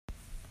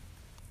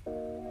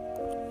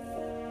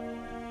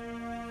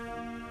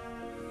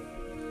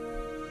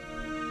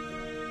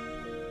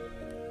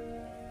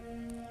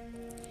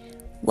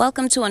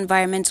Welcome to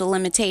Environmental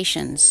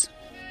Limitations.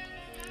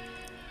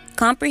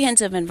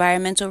 Comprehensive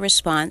Environmental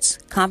Response,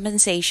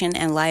 Compensation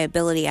and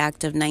Liability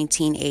Act of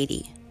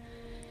 1980.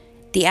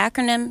 The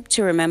acronym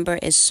to remember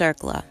is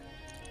CERCLA.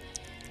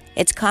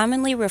 It's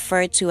commonly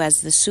referred to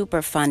as the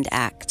Superfund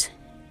Act.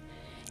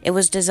 It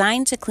was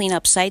designed to clean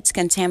up sites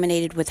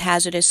contaminated with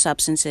hazardous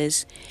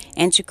substances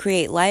and to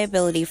create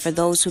liability for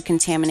those who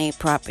contaminate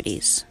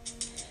properties.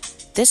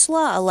 This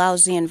law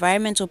allows the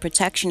Environmental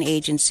Protection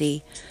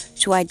Agency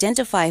to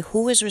identify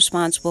who is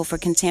responsible for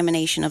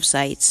contamination of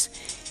sites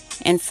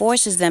and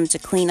forces them to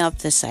clean up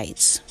the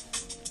sites.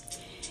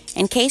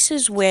 In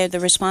cases where the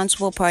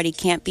responsible party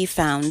can't be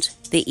found,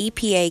 the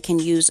EPA can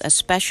use a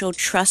special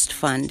trust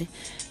fund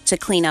to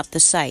clean up the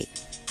site.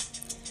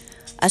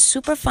 A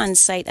Superfund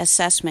site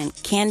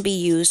assessment can be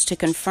used to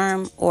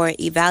confirm or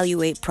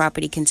evaluate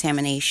property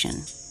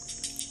contamination.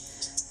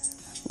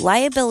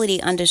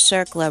 Liability under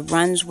CERCLA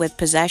runs with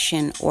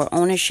possession or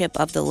ownership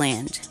of the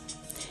land.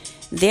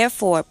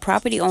 Therefore,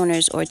 property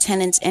owners or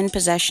tenants in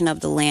possession of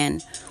the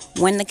land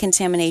when the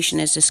contamination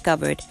is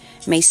discovered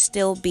may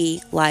still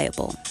be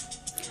liable.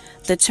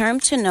 The term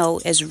to know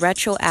is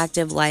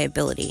retroactive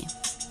liability.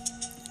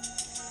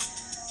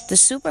 The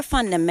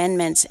Superfund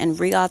Amendments and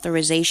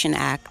Reauthorization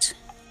Act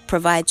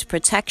provides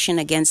protection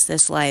against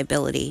this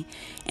liability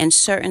in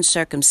certain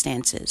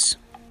circumstances.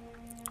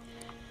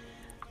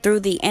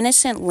 Through the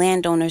innocent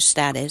landowner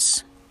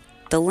status,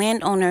 the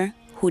landowner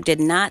who did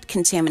not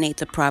contaminate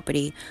the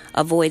property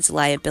avoids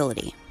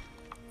liability.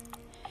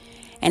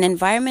 An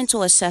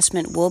environmental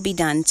assessment will be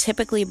done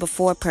typically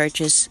before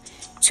purchase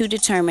to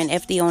determine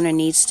if the owner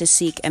needs to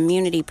seek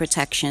immunity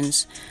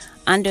protections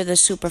under the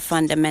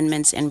Superfund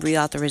Amendments and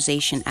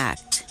Reauthorization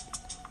Act.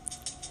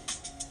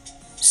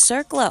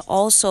 CERCLA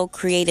also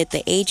created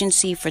the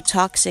Agency for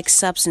Toxic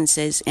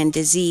Substances and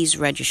Disease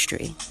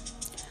Registry,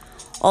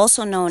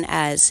 also known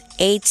as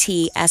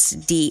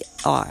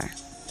ATSDR.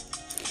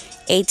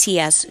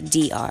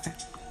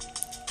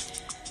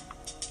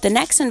 The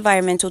next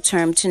environmental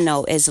term to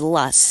know is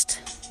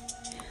LUST,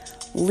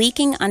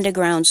 Leaking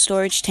Underground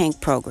Storage Tank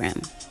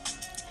Program.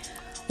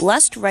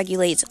 LUST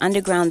regulates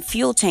underground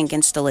fuel tank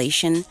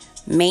installation,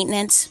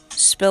 maintenance,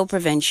 spill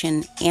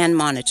prevention, and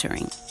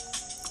monitoring.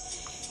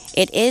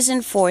 It is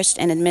enforced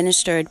and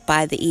administered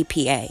by the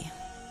EPA.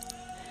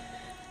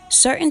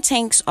 Certain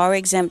tanks are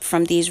exempt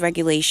from these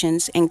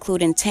regulations,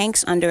 including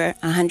tanks under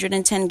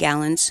 110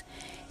 gallons,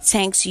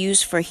 tanks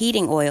used for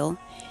heating oil,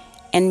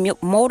 and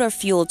motor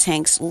fuel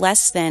tanks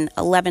less than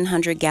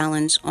 1,100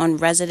 gallons on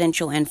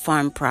residential and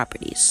farm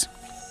properties.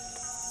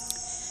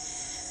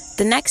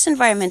 The next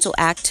environmental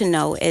act to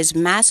know is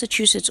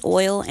Massachusetts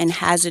Oil and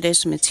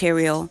Hazardous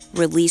Material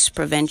Release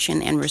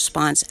Prevention and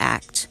Response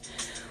Act,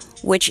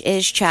 which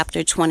is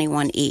Chapter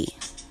 21E.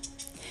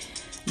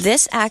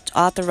 This act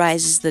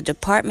authorizes the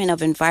Department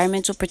of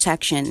Environmental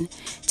Protection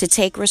to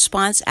take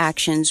response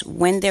actions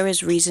when there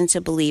is reason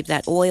to believe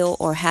that oil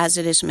or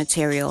hazardous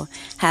material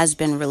has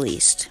been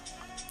released.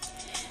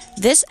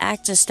 This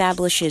act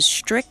establishes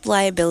strict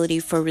liability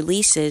for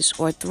releases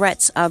or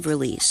threats of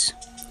release.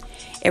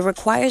 It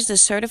requires the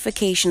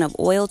certification of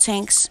oil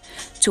tanks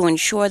to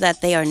ensure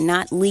that they are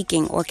not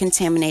leaking or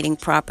contaminating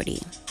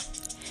property.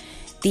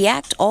 The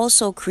Act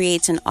also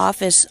creates an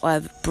Office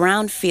of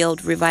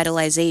Brownfield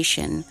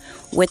Revitalization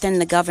within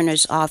the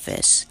Governor's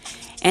Office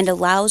and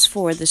allows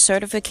for the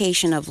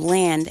certification of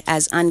land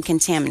as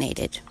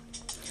uncontaminated,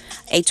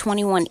 a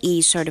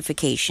 21E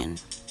certification.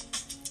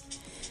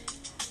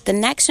 The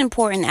next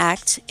important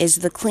act is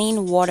the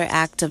Clean Water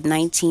Act of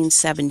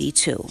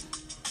 1972.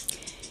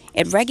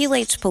 It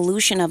regulates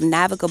pollution of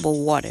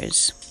navigable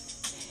waters.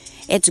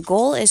 Its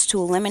goal is to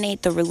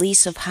eliminate the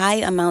release of high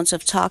amounts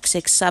of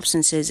toxic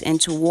substances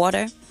into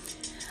water,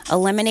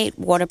 eliminate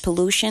water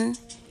pollution,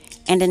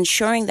 and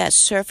ensuring that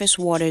surface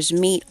waters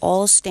meet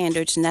all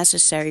standards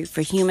necessary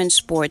for human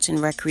sports and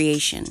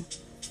recreation.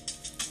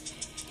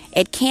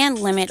 It can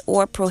limit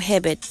or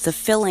prohibit the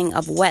filling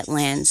of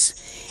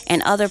wetlands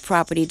and other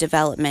property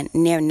development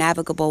near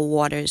navigable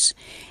waters,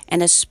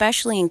 and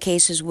especially in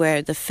cases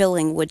where the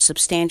filling would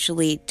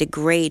substantially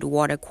degrade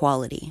water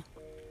quality.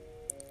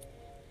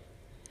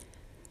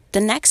 The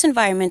next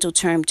environmental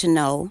term to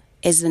know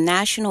is the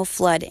National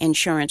Flood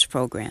Insurance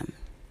Program.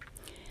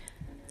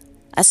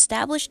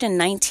 Established in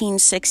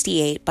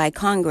 1968 by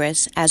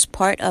Congress as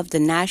part of the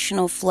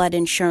National Flood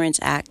Insurance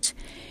Act,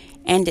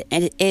 and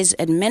it is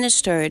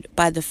administered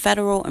by the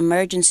Federal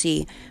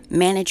Emergency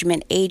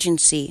Management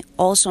Agency,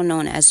 also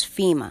known as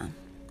FEMA.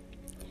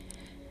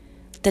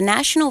 The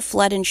National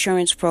Flood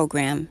Insurance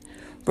Program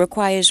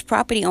requires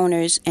property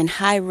owners in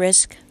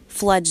high-risk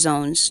flood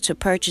zones to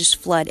purchase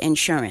flood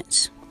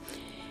insurance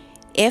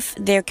if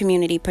their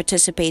community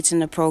participates in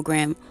the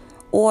program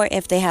or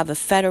if they have a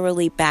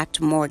federally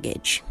backed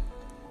mortgage.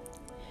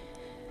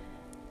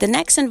 The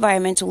next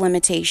environmental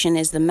limitation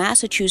is the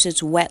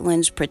Massachusetts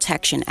Wetlands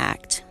Protection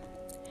Act.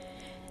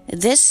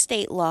 This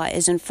state law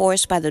is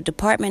enforced by the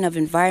Department of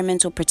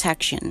Environmental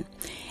Protection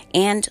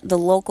and the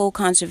local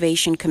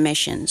conservation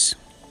commissions.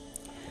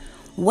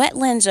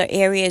 Wetlands are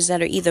areas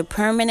that are either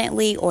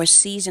permanently or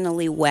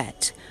seasonally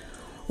wet,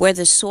 where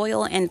the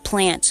soil and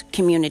plant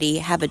community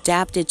have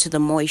adapted to the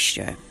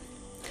moisture.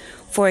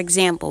 For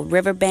example,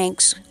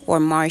 riverbanks or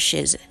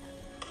marshes.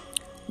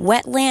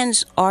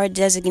 Wetlands are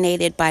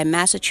designated by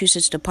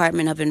Massachusetts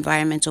Department of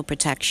Environmental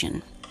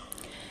Protection.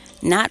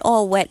 Not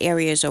all wet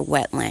areas are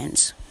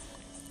wetlands.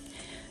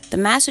 The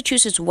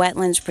Massachusetts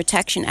Wetlands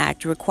Protection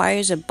Act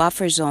requires a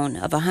buffer zone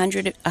of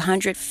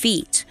 100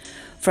 feet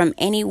from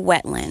any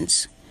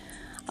wetlands.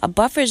 A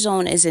buffer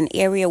zone is an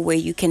area where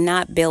you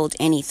cannot build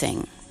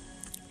anything.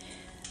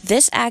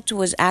 This act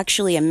was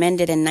actually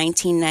amended in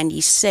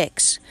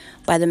 1996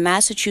 by the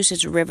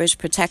Massachusetts Rivers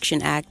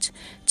Protection Act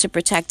to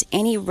protect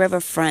any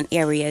riverfront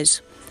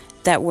areas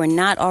that were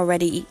not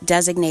already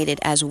designated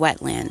as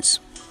wetlands.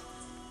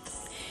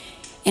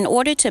 In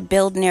order to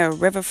build near a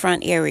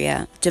riverfront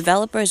area,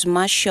 developers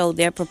must show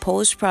their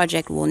proposed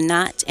project will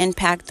not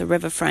impact the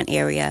riverfront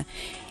area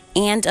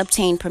and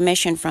obtain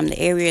permission from the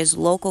area's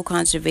local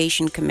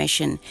conservation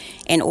commission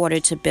in order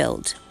to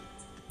build.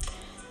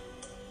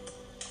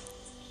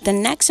 The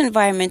next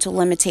environmental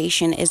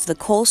limitation is the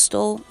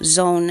Coastal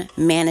Zone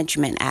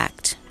Management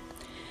Act.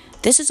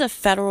 This is a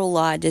federal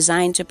law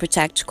designed to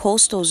protect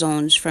coastal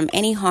zones from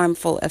any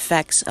harmful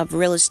effects of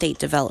real estate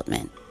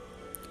development.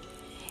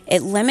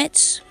 It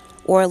limits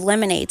or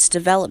eliminates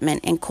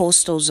development in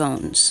coastal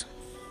zones.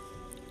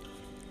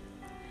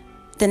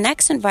 The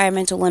next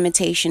environmental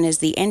limitation is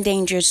the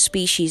Endangered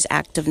Species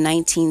Act of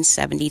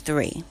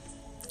 1973.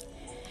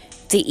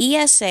 The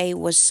ESA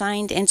was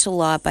signed into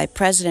law by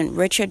President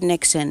Richard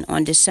Nixon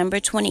on December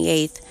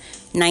 28,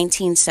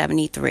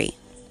 1973.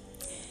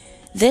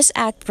 This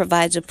act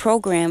provides a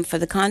program for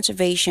the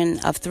conservation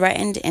of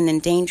threatened and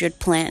endangered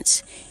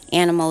plants,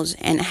 animals,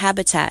 and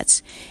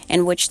habitats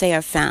in which they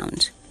are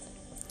found.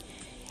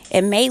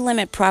 It may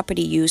limit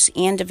property use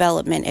and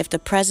development if the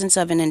presence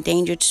of an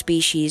endangered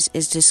species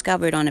is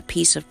discovered on a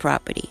piece of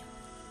property.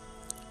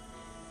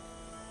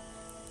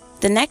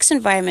 The next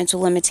environmental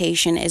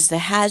limitation is the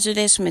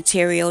Hazardous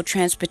Material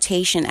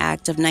Transportation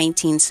Act of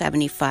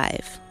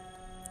 1975.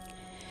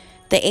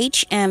 The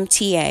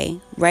HMTA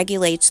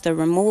regulates the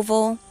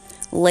removal,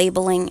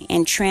 labeling,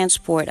 and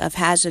transport of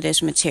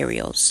hazardous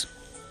materials.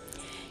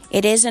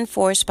 It is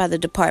enforced by the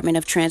Department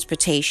of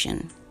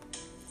Transportation.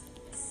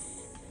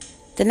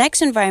 The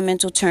next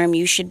environmental term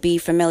you should be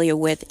familiar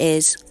with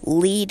is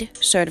LEED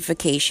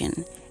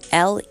certification,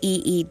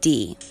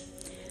 LEED.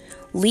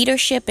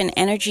 Leadership in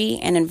Energy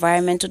and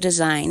Environmental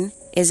Design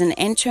is an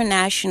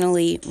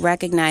internationally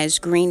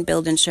recognized green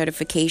building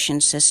certification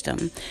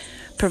system,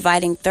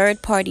 providing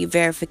third-party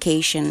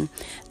verification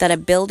that a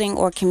building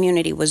or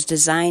community was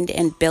designed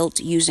and built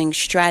using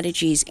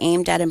strategies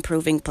aimed at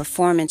improving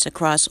performance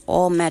across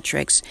all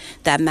metrics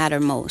that matter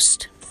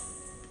most.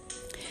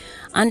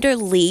 Under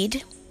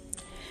LEED,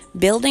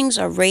 buildings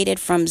are rated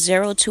from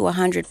 0 to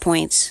 100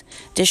 points,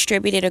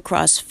 distributed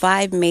across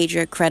 5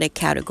 major credit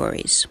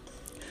categories: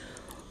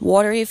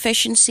 water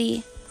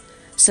efficiency,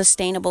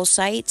 sustainable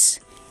sites,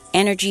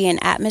 energy and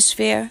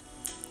atmosphere,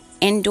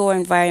 indoor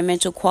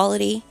environmental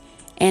quality,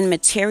 and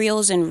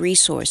materials and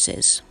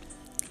resources,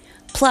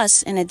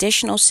 plus an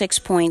additional 6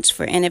 points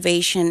for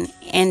innovation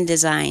and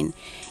design,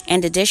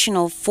 and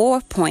additional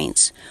 4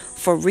 points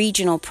for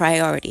regional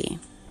priority.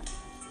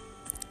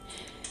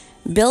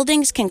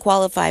 Buildings can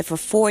qualify for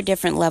 4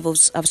 different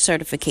levels of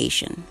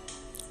certification: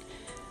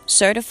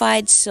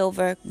 certified,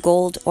 silver,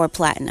 gold, or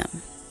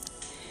platinum.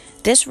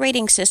 This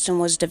rating system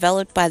was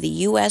developed by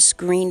the U.S.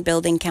 Green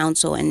Building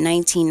Council in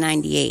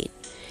 1998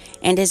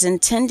 and is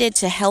intended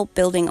to help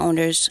building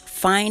owners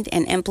find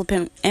and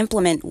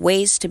implement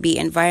ways to be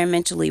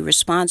environmentally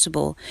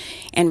responsible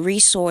and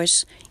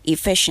resource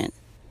efficient.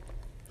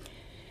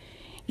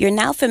 You're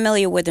now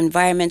familiar with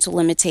environmental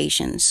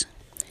limitations.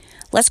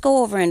 Let's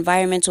go over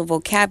environmental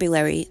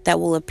vocabulary that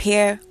will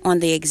appear on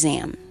the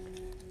exam.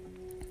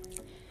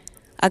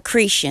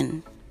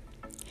 Accretion: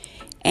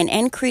 an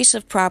increase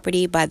of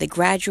property by the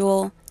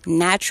gradual,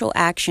 natural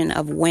action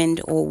of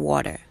wind or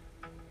water.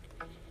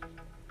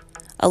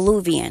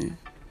 Alluvion: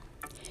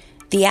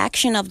 the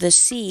action of the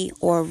sea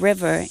or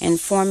river in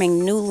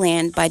forming new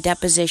land by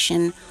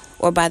deposition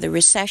or by the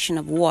recession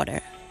of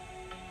water.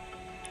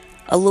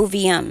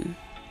 Alluvium: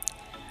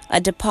 a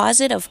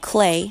deposit of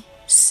clay,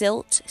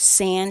 silt,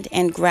 sand,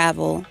 and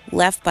gravel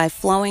left by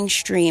flowing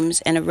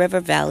streams in a river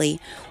valley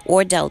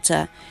or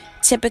delta,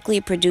 typically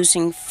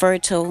producing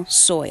fertile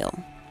soil.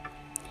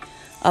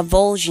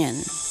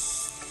 Avulsion: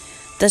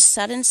 the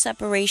sudden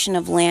separation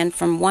of land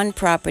from one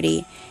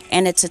property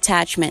and its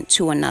attachment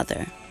to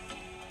another,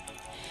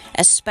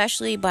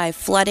 especially by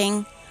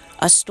flooding,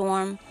 a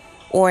storm,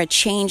 or a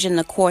change in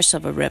the course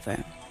of a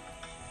river.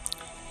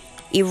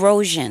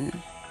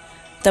 Erosion: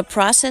 the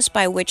process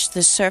by which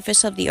the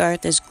surface of the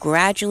earth is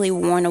gradually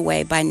worn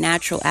away by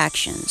natural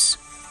actions.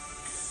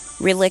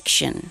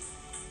 Reliction: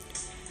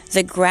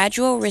 the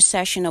gradual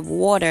recession of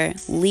water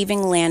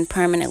leaving land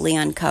permanently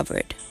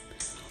uncovered.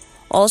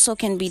 Also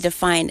can be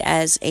defined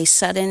as a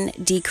sudden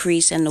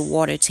decrease in the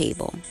water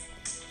table.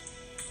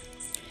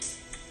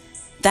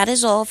 That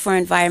is all for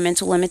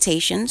environmental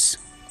limitations.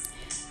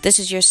 This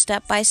is your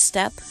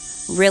step-by-step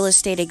real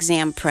estate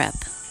exam prep.